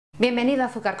Bienvenido a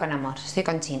Azúcar con Amor, soy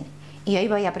Conchín y hoy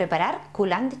voy a preparar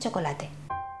coulant de chocolate.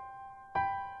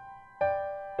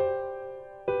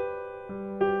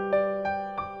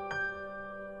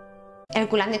 El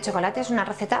coulant de chocolate es una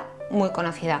receta muy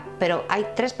conocida, pero hay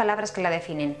tres palabras que la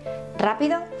definen: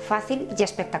 rápido, fácil y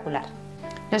espectacular.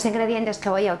 Los ingredientes que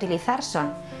voy a utilizar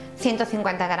son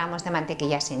 150 gramos de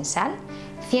mantequilla sin sal,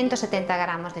 170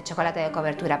 gramos de chocolate de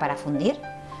cobertura para fundir,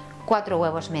 4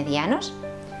 huevos medianos,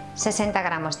 60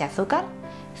 gramos de azúcar,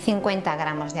 50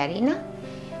 gramos de harina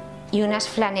y unas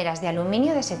flaneras de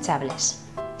aluminio desechables.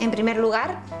 En primer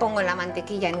lugar, pongo la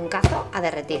mantequilla en un cazo a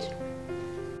derretir.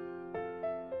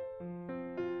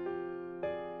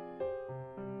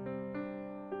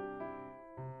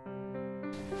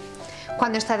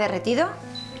 Cuando está derretido,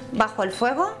 bajo el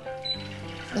fuego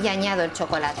y añado el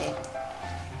chocolate.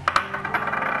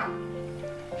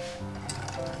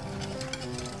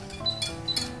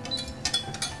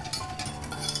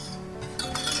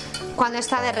 Cuando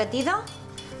está derretido,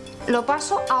 lo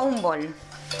paso a un bol.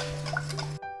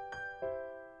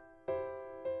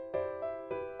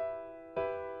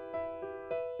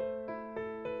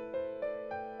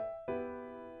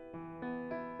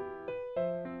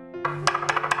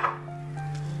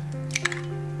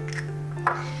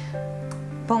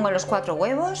 Pongo los 4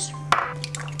 huevos.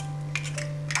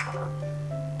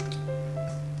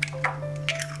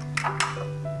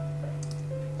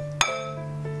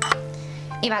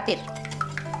 Y batir.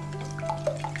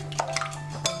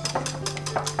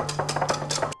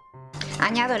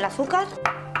 Añado el azúcar.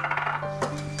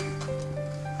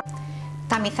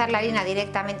 Tamizar la harina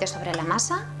directamente sobre la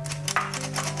masa.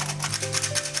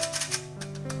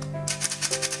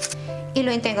 Y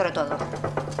lo integro todo.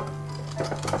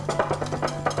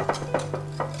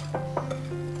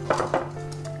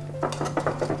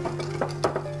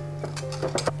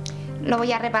 Lo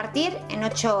voy a repartir en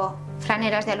 8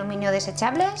 flaneras de aluminio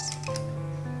desechables.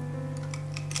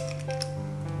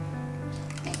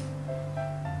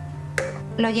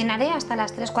 Lo llenaré hasta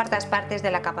las 3/4 partes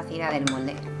de la capacidad del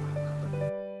molde.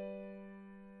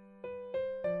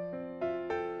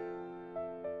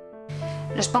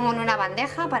 Los pongo en una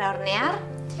bandeja para hornear.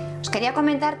 Os quería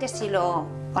comentar que si lo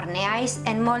horneáis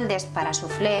en moldes para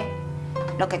soufflé,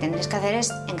 lo que tendréis que hacer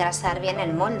es engrasar bien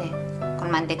el molde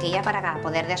con mantequilla para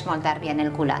poder desmoldar bien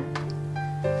el coulant.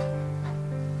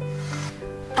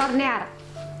 Hornear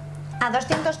a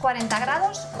 240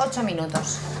 grados 8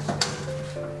 minutos.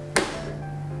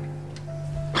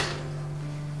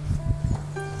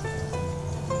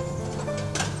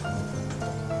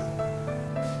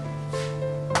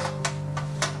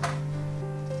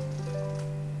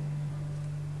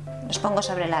 Los pongo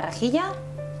sobre la rejilla.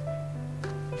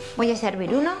 Voy a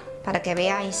servir uno para que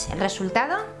veáis el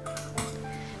resultado.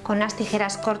 Con unas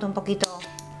tijeras corto un poquito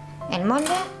el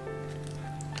molde.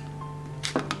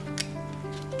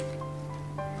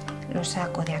 Lo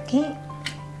saco de aquí.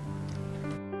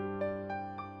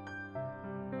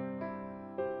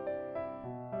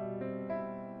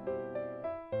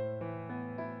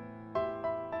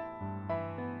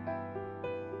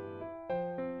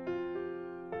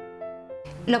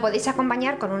 Lo podéis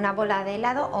acompañar con una bola de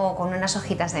helado o con unas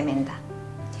hojitas de menta.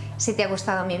 Si te ha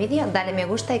gustado mi vídeo, dale me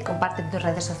gusta y comparte en tus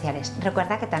redes sociales.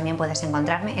 Recuerda que también puedes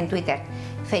encontrarme en Twitter,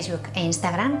 Facebook e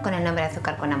Instagram con el nombre de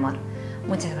Azúcar con Amor.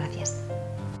 Muchas gracias.